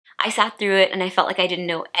I sat through it and I felt like I didn't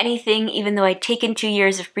know anything, even though I'd taken 2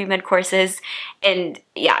 years of pre-med courses. And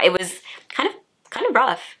yeah, it was kind of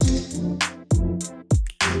rough.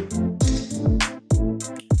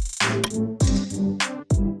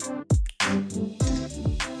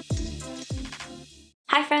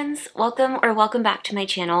 Hi friends, welcome back to my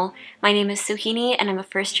channel. My name is Suhini and I'm a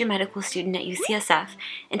first-year medical student at UCSF,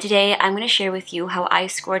 and today I'm going to share with you how I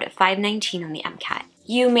scored a 519 on the MCAT.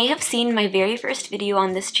 You may have seen my very first video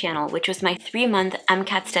on this channel, which was my 3-month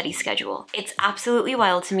MCAT study schedule. It's absolutely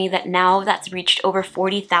wild to me that now that's reached over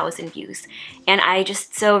 40,000 views, and I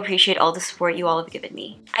just so appreciate all the support you all have given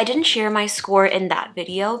me. I didn't share my score in that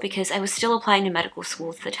video because I was still applying to medical school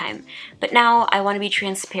at the time, but now I want to be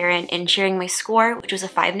transparent in sharing my score, which was a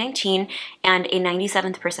 519 and a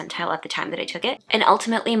 97th percentile at the time that I took it. And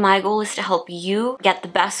ultimately my goal is to help you get the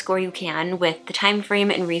best score you can with the time frame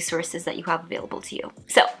and resources that you have available to you.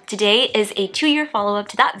 So today is a 2-year follow-up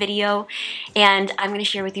to that video, and I'm going to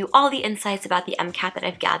share with you all the insights about the MCAT that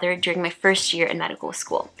I've gathered during my first year in medical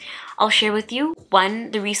school. I'll share with you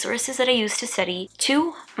 1, the resources that I used to study,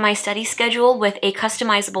 2, my study schedule with a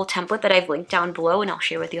customizable template that I've linked down below and I'll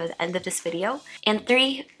share with you at the end of this video, and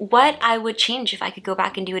 3, what I would change if I could go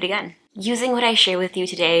back and do it again. Using what I share with you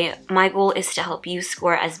today, my goal is to help you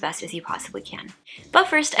score as best as you possibly can. But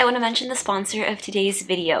first, I want to mention the sponsor of today's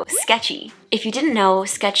video, Sketchy. If you didn't know,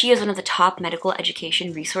 Sketchy is one of the top medical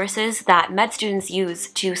education resources that med students use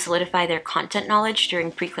to solidify their content knowledge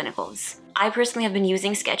during pre-clinicals. I personally have been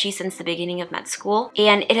using Sketchy since the beginning of med school,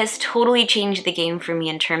 and it has totally changed the game for me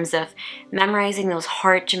in terms of memorizing those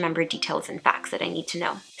hard-to-remember details and facts that I need to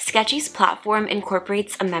know. Sketchy's platform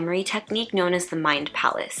incorporates a memory technique known as the mind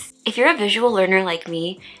palace. If you're a visual learner like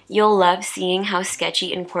me, you'll love seeing how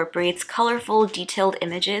Sketchy incorporates colorful, detailed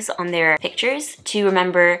images on their pictures to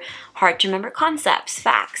remember hard-to-remember concepts,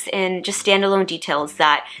 facts, and just standalone details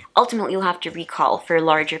that ultimately you'll have to recall for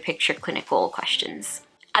larger picture clinical questions.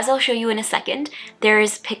 As I'll show you in a second,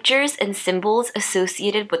 there's pictures and symbols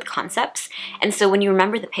associated with concepts, and so when you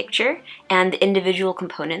remember the picture and the individual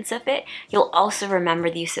components of it, you'll also remember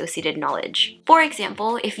the associated knowledge. For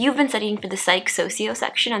example, if you've been studying for the Psych Socio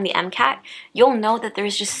section on the MCAT, you'll know that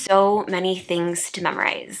there's just so many things to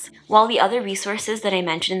memorize. While the other resources that I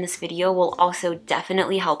mentioned in this video will also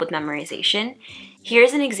definitely help with memorization,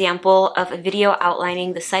 here's an example of a video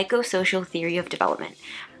outlining the psychosocial theory of development,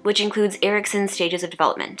 which includes Erikson's stages of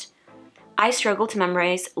development. I struggle to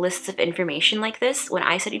memorize lists of information like this when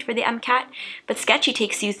I studied for the MCAT, but Sketchy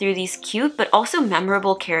takes you through these cute but also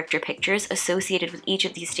memorable character pictures associated with each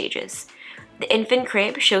of these stages. The infant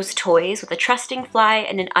crib shows toys with a trusting fly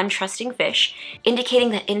and an untrusting fish, indicating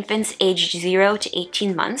that infants aged 0 to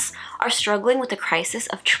 18 months are struggling with the crisis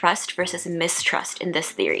of trust versus mistrust in this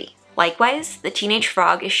theory. Likewise, the teenage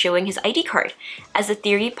frog is showing his ID card, as the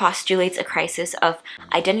theory postulates a crisis of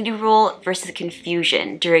identity role versus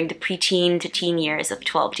confusion during the preteen to teen years of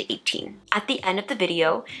 12 to 18. At the end of the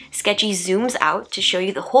video, Sketchy zooms out to show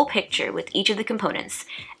you the whole picture with each of the components,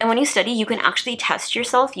 and when you study, you can actually test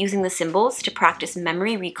yourself using the symbols to practice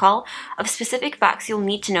memory recall of specific facts you'll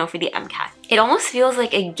need to know for the MCAT. It almost feels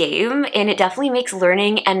like a game, and it definitely makes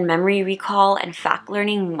learning and memory recall and fact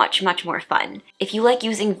learning much more fun. If you like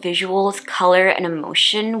using visuals, color, and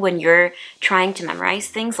emotion when you're trying to memorize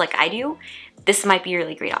things like I do, this might be a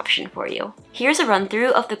really great option for you. Here's a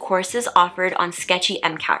run-through of the courses offered on Sketchy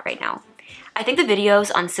MCAT right now. I think the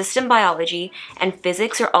videos on system biology and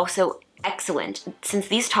physics are also excellent, since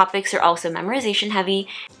these topics are also memorization heavy,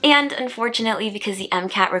 and unfortunately because the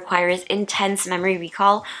MCAT requires intense memory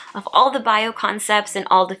recall of all the bio concepts and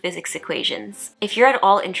all the physics equations. If you're at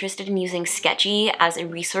all interested in using Sketchy as a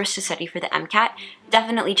resource to study for the MCAT,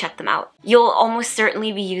 definitely check them out. You'll almost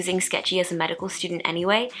certainly be using Sketchy as a medical student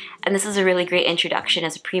anyway, and this is a really great introduction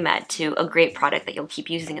as a pre-med to a great product that you'll keep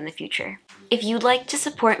using in the future. If you'd like to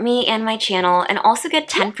support me and my channel and also get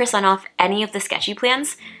 10% off any of the Sketchy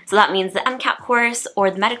plans, so that means the MCAT course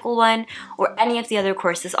or the medical one or any of the other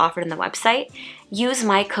courses offered on the website, use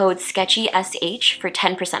my code SKETCHYSH for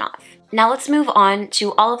 10% off. Now let's move on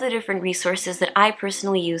to all of the different resources that I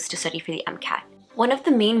personally use to study for the MCAT. One of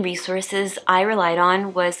the main resources I relied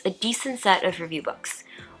on was a decent set of review books.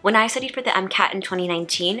 When I studied for the MCAT in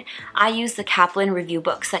 2019, I used the Kaplan review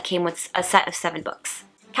books that came with a set of 7 books.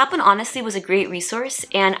 Kaplan honestly was a great resource,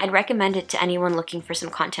 and I'd recommend it to anyone looking for some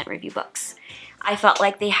content review books. I felt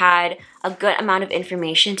like they had a good amount of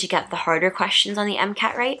information to get the harder questions on the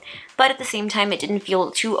MCAT right, but at the same time it didn't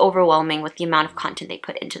feel too overwhelming with the amount of content they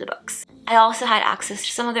put into the books. I also had access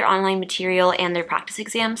to some of their online material and their practice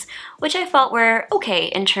exams, which I felt were okay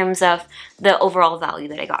in terms of the overall value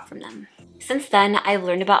that I got from them. Since then, I've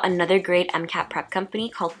learned about another great MCAT prep company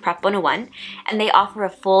called Prep 101, and they offer a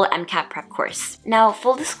full MCAT prep course. Now,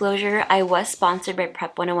 full disclosure, I was sponsored by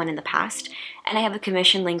Prep 101 in the past, and I have a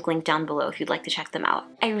commission link linked down below if you'd like to check them out.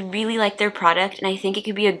 I really like their product, and I think it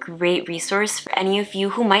could be a great resource for any of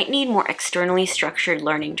you who might need more externally structured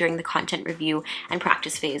learning during the content review and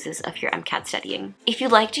practice phases of your MCAT studying. If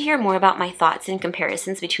you'd like to hear more about my thoughts and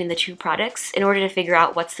comparisons between the two products in order to figure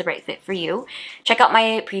out what's the right fit for you, check out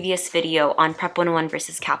my previous video on Prep 101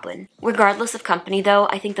 versus Kaplan. Regardless of company though,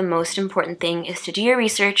 I think the most important thing is to do your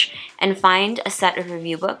research and find a set of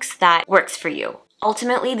review books that works for you.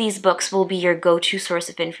 Ultimately, these books will be your go-to source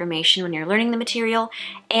of information when you're learning the material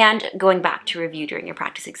and going back to review during your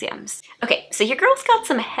practice exams. Okay, so your girl's got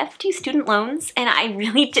some hefty student loans, and I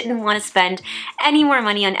really didn't want to spend any more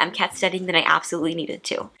money on MCAT studying than I absolutely needed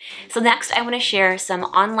to. So next, I want to share some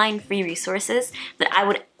online free resources that I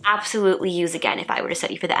would absolutely use again if I were to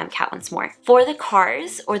study for the MCAT once more. For the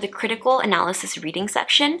CARS, or the Critical Analysis Reading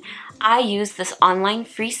section, I use this online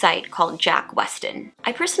free site called Jack Weston.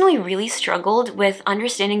 I personally really struggled with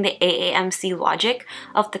understanding the AAMC logic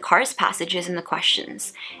of the CARS passages and the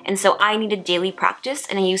questions, and so I needed daily practice,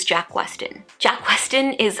 and I used Jack Weston. Jack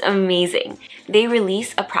Weston is amazing. They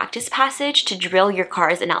release a practice passage to drill your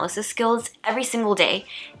CARS analysis skills every single day,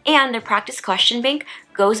 and their practice question bank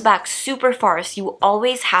goes back super far, so you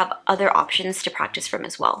always have other options to practice from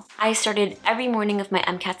as well. I started every morning of my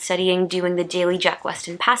MCAT studying doing the daily Jack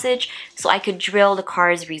Weston passage so I could drill the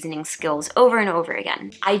CARS reasoning skills over and over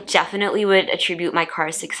again. I definitely would attribute my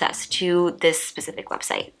CARS success to this specific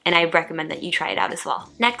website, and I recommend that you try it out as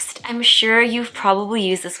well. Next, I'm sure you've probably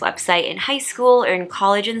used this website in high school or in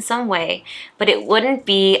college in some way, but it wouldn't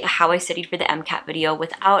be a How I Studied for the MCAT video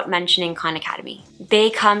without mentioning Khan Academy. They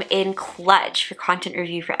come in clutch for content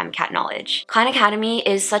review for MCAT knowledge. Khan Academy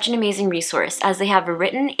is such an amazing resource as they have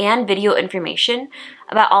written and video information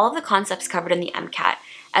about all of the concepts covered in the MCAT,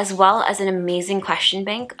 as well as an amazing question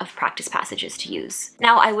bank of practice passages to use.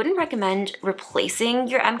 Now, I wouldn't recommend replacing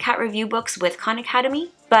your MCAT review books with Khan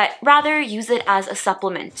Academy, but rather use it as a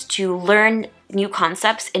supplement to learn new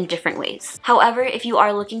concepts in different ways. However, if you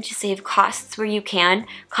are looking to save costs where you can,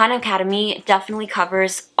 Khan Academy definitely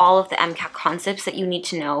covers all of the MCAT concepts that you need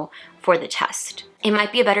to know for the test. It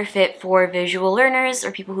might be a better fit for visual learners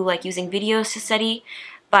or people who like using videos to study,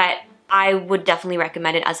 but I would definitely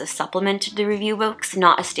recommend it as a supplement to the review books,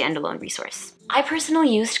 not a standalone resource. I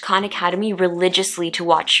personally used Khan Academy religiously to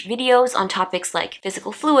watch videos on topics like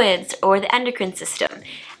physical fluids or the endocrine system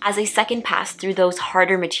as a second pass through those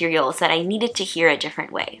harder materials that I needed to hear a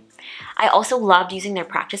different way. I also loved using their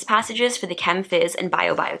practice passages for the Chem Phys and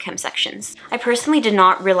Biochem sections. I personally did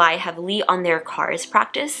not rely heavily on their CARS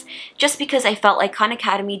practice, just because I felt like Khan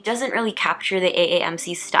Academy doesn't really capture the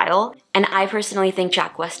AAMC style, and I personally think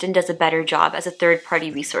Jack Weston does a better job as a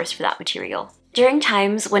third-party resource for that material. During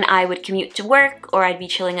times when I would commute to work, or I'd be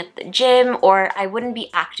chilling at the gym, or I wouldn't be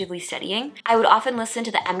actively studying, I would often listen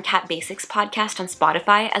to the MCAT Basics podcast on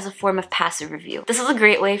Spotify as a form of passive review. This is a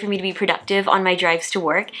great way for me to be productive on my drives to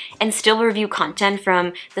work and still review content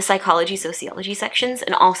from the psychology, sociology sections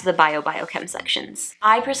and also the biochem sections.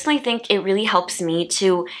 I personally think it really helps me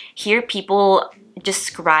to hear people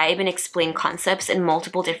describe and explain concepts in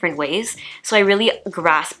multiple different ways, so I really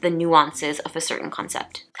grasp the nuances of a certain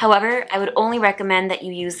concept. However, I would only recommend that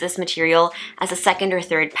you use this material as a second or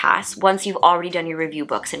third pass once you've already done your review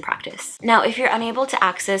books in practice. Now, if you're unable to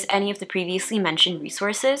access any of the previously mentioned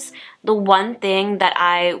resources, the one thing that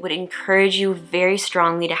I would encourage you very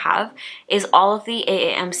strongly to have is all of the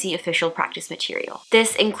AAMC official practice material.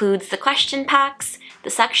 This includes the question packs, the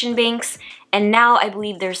section banks, and now I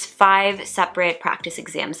believe there's 5 separate practice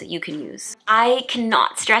exams that you can use. I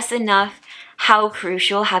cannot stress enough how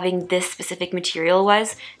crucial having this specific material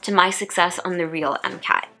was to my success on the real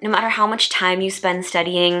MCAT. No matter how much time you spend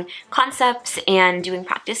studying concepts and doing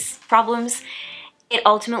practice problems, it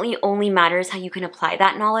ultimately only matters how you can apply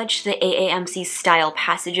that knowledge to the AAMC style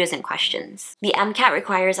passages and questions. The MCAT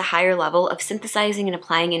requires a higher level of synthesizing and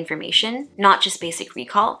applying information, not just basic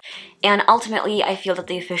recall, and ultimately I feel that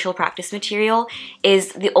the official practice material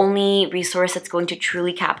is the only resource that's going to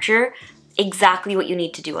truly capture exactly what you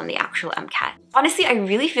need to do on the actual MCAT. Honestly, I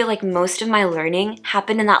really feel like most of my learning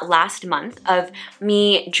happened in that last month of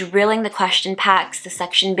me drilling the question packs, the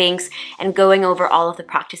section banks, and going over all of the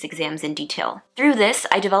practice exams in detail. Through this,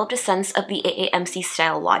 I developed a sense of the AAMC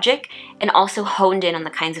style logic and also honed in on the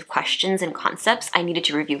kinds of questions and concepts I needed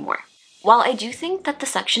to review more. While I do think that the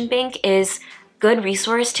section bank is good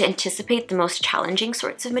resource to anticipate the most challenging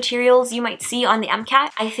sorts of materials you might see on the MCAT.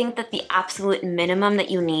 I think that the absolute minimum that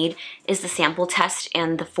you need is the sample test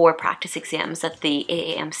and the 4 practice exams that the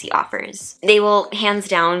AAMC offers. They will hands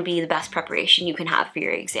down be the best preparation you can have for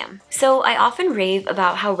your exam. So I often rave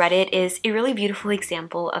about how Reddit is a really beautiful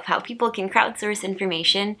example of how people can crowdsource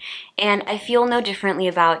information, and I feel no differently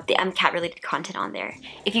about the MCAT related content on there.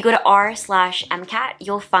 If you go to r/MCAT,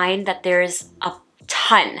 you'll find that there's a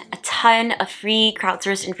ton of free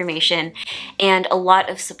crowdsourced information and a lot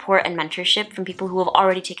of support and mentorship from people who have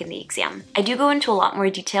already taken the exam. I do go into a lot more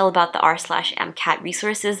detail about the r/MCAT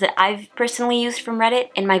resources that I've personally used from Reddit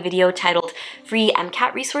in my video titled Free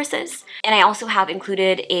MCAT Resources, and I also have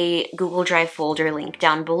included a Google Drive folder link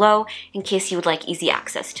down below in case you would like easy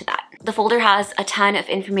access to that. The folder has a ton of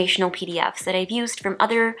informational PDFs that I've used from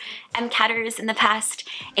other MCATers in the past,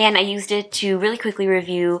 and I used it to really quickly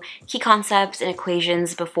review key concepts and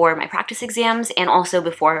equations before my practice exams and also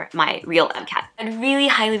before my real MCAT. I'd really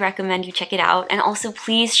highly recommend you check it out, and also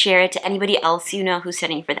please share it to anybody else you know who's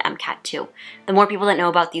studying for the MCAT too. The more people that know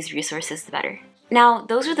about these resources, the better. Now,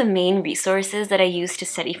 those are the main resources that I used to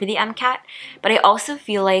study for the MCAT, but I also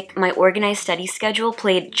feel like my organized study schedule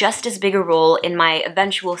played just as big a role in my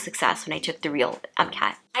eventual success when I took the real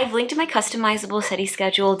MCAT. I've linked my customizable study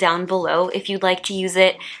schedule down below if you'd like to use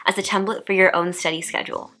it as a template for your own study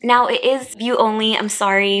schedule. Now, it is view only, I'm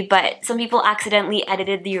sorry, but some people accidentally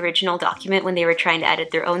edited the original document when they were trying to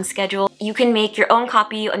edit their own schedule. You can make your own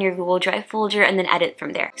copy on your Google Drive folder and then edit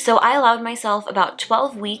from there. So I allowed myself about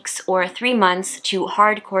 12 weeks or 3 months to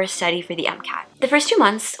hardcore study for the MCAT. The first 2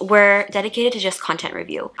 months were dedicated to just content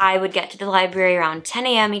review. I would get to the library around 10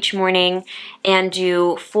 a.m. each morning and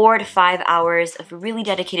do 4 to 5 hours of really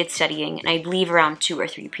dedicated studying, and I'd leave around 2 or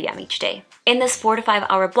 3 p.m. each day. In this 4 to 5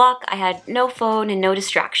 hour block, I had no phone and no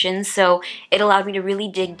distractions, so it allowed me to really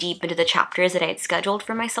dig deep into the chapters that I had scheduled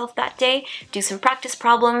for myself that day, do some practice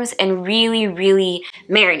problems, and really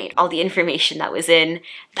marinate all the information that was in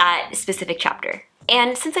that specific chapter.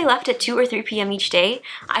 And since I left at 2 or 3 p.m. each day,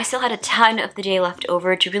 I still had a ton of the day left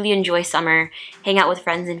over to really enjoy summer, hang out with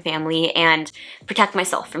friends and family, and protect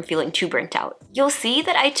myself from feeling too burnt out. You'll see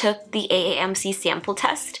that I took the AAMC sample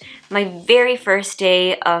test my very first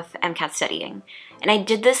day of MCAT studying. And I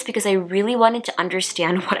did this because I really wanted to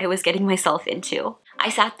understand what I was getting myself into. I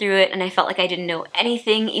sat through it and I felt like I didn't know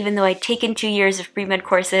anything, even though I'd taken 2 years of pre-med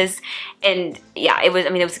courses. And yeah, it was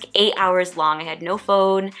like 8 hours long. I had no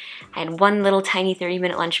phone. I had one little tiny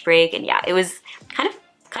 30-minute lunch break, and yeah, it was kind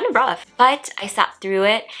of rough. But I sat through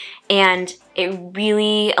it, and it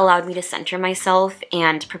really allowed me to center myself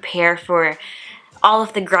and prepare for all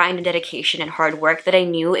of the grind and dedication and hard work that I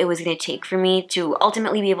knew it was going to take for me to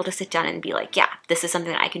ultimately be able to sit down and be like, yeah, this is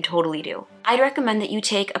something that I can totally do. I'd recommend that you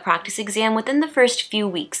take a practice exam within the first few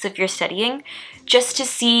weeks of your studying just to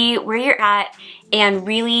see where you're at and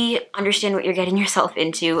really understand what you're getting yourself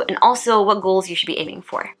into and also what goals you should be aiming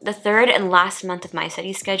for. The third and last month of my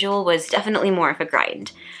study schedule was definitely more of a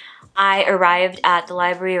grind. I arrived at the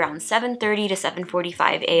library around 7:30 to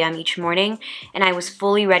 7:45 a.m. each morning, and I was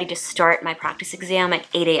fully ready to start my practice exam at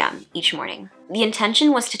 8 a.m. each morning. The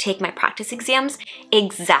intention was to take my practice exams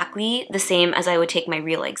exactly the same as I would take my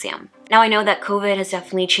real exam. Now, I know that COVID has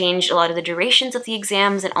definitely changed a lot of the durations of the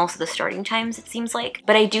exams and also the starting times, it seems like,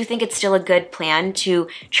 but I do think it's still a good plan to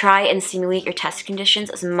try and simulate your test conditions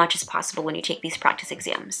as much as possible when you take these practice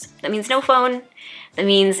exams. That means no phone, that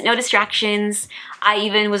means no distractions. I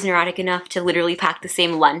even was neurotic enough to literally pack the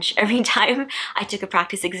same lunch every time I took a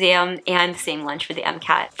practice exam and the same lunch for the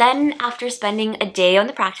MCAT. Then, after spending a day on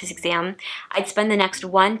the practice exam, I'd spend the next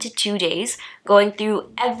 1 to 2 days going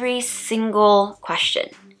through every single question.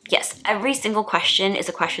 Yes, every single question is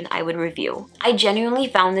a question I would review. I genuinely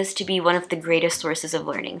found this to be one of the greatest sources of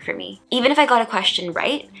learning for me. Even if I got a question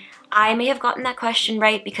right, I may have gotten that question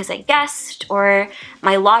right because I guessed, or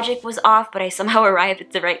my logic was off, but I somehow arrived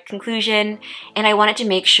at the right conclusion, and I wanted to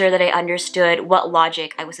make sure that I understood what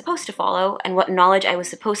logic I was supposed to follow and what knowledge I was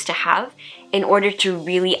supposed to have in order to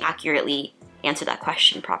really accurately answer that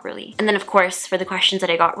question properly. And then, of course, for the questions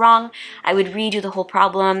that I got wrong, I would redo the whole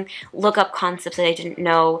problem, look up concepts that I didn't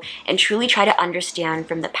know, and truly try to understand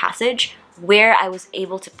from the passage where I was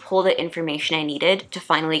able to pull the information I needed to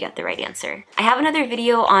finally get the right answer. I have another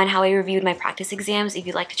video on how I reviewed my practice exams if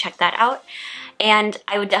you'd like to check that out. And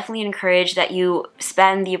I would definitely encourage that you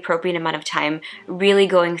spend the appropriate amount of time really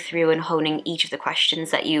going through and honing each of the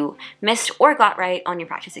questions that you missed or got right on your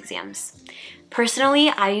practice exams. Personally,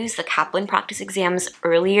 I use the Kaplan practice exams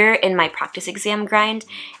earlier in my practice exam grind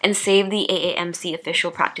and save the AAMC official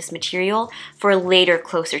practice material for later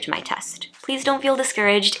closer to my test. Please don't feel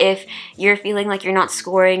discouraged if you're feeling like you're not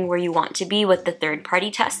scoring where you want to be with the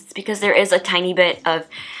third-party tests, because there is a tiny bit of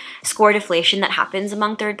score deflation that happens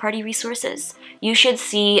among third-party resources. You should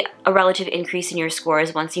see a relative increase in your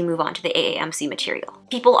scores once you move on to the AAMC material.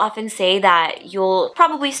 People often say that you'll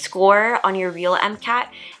probably score on your real MCAT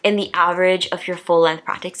in the average of your full-length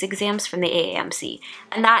practice exams from the AAMC,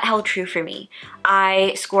 and that held true for me.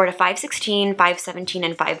 I scored a 516, 517,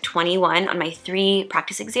 and 521 on my 3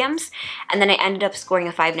 practice exams, and then I ended up scoring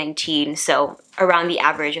a 519, so around the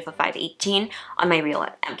average of a 518 on my real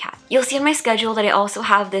MCAT. You'll see on my schedule that I also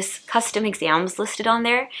have this custom exams listed on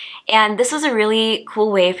there, and this was a really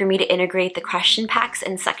cool way for me to integrate the question packs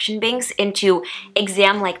and section banks into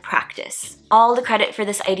exam-like practice. All the credit for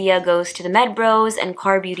this idea goes to the Med Bros and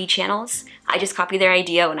Car Beauty channels. I just copied their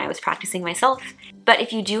idea when I was practicing myself. But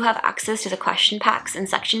if you do have access to the question packs and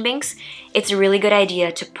section banks, it's a really good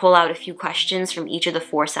idea to pull out a few questions from each of the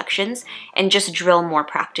 4 sections and just drill more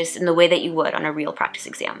practice in the way that you would on a real practice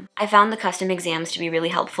exam. I found the custom exams to be really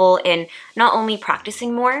helpful in not only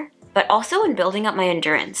practicing more, but also in building up my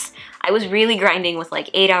endurance. I was really grinding with like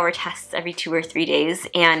 8-hour tests every 2 or 3 days,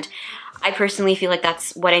 and I personally feel like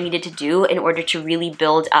that's what I needed to do in order to really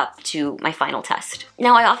build up to my final test.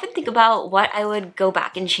 Now, I often think about what I would go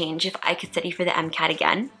back and change if I could study for the MCAT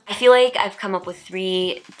again. I feel like I've come up with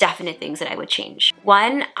 3 definite things that I would change.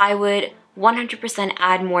 1, I would 100%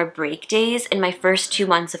 add more break days in my first 2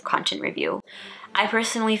 months of content review. I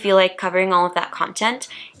personally feel like covering all of that content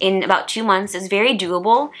in about 2 months is very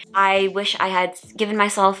doable. I wish I had given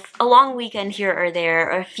myself a long weekend here or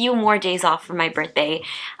there, or a few more days off for my birthday.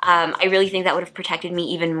 I really think that would have protected me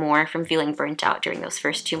even more from feeling burnt out during those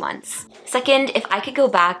first 2 months. Second, if I could go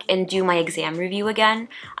back and do my exam review again,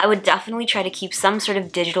 I would definitely try to keep some sort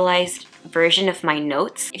of digitalized version of my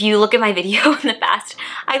notes. If you look at my video in the past,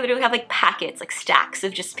 I literally have like packets, like stacks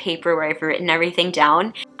of just paper where I've written everything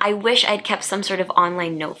down. I wish I'd kept some sort of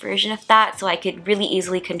online note version of that so I could really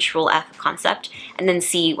easily Control F a concept and then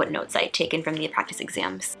see what notes I'd taken from the practice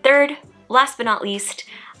exams. Third, last but not least,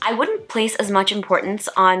 I wouldn't place as much importance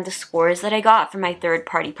on the scores that I got from my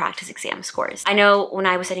third-party practice exam scores. I know when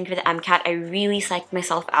I was studying for the MCAT, I really psyched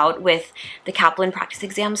myself out with the Kaplan practice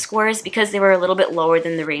exam scores because they were a little bit lower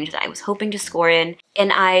than the range that I was hoping to score in.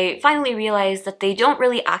 And I finally realized that they don't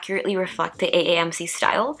really accurately reflect the AAMC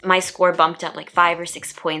style. My score bumped up like 5 or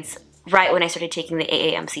 6 points right when I started taking the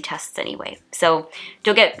AAMC tests anyway. So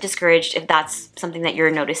don't get discouraged if that's something that you're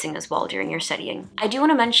noticing as well during your studying. I do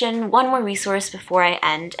want to mention one more resource before I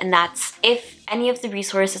end, and that's if any of the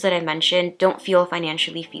resources that I mentioned don't feel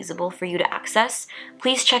financially feasible for you to access,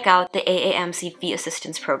 please check out the AAMC Fee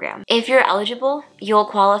Assistance Program. If you're eligible, you'll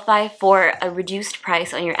qualify for a reduced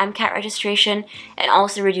price on your MCAT registration and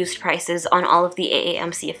also reduced prices on all of the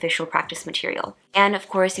AAMC official practice material. And of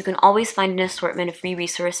course, you can always find an assortment of free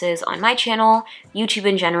resources on my channel, YouTube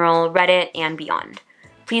in general, Reddit, and beyond.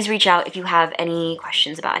 Please reach out if you have any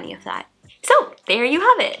questions about any of that. So there you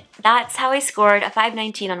have it. That's how I scored a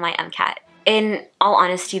 519 on my MCAT. In all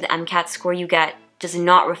honesty, the MCAT score you get does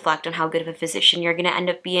not reflect on how good of a physician you're going to end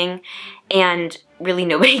up being, and really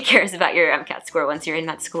nobody cares about your MCAT score once you're in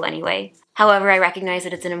med school anyway. However, I recognize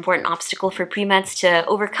that it's an important obstacle for pre-meds to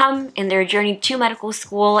overcome in their journey to medical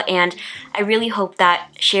school, and I really hope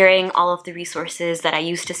that sharing all of the resources that I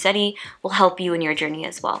used to study will help you in your journey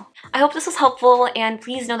as well. I hope this was helpful, and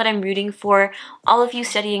please know that I'm rooting for all of you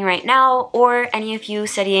studying right now, or any of you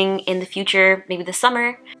studying in the future, maybe this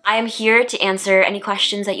summer. I am here to answer any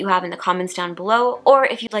questions that you have in the comments down below, or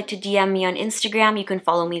if you'd like to DM me on Instagram, you can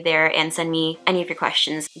follow me there and send me any of your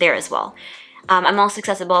questions there as well. I'm also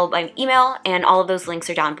accessible by email, and all of those links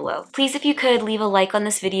are down below. Please, if you could, leave a like on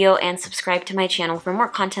this video and subscribe to my channel for more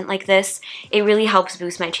content like this. It really helps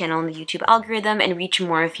boost my channel in the YouTube algorithm and reach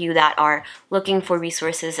more of you that are looking for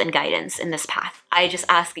resources and guidance in this path. I just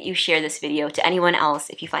ask that you share this video to anyone else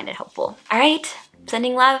if you find it helpful. Alright,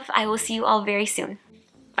 sending love. I will see you all very soon.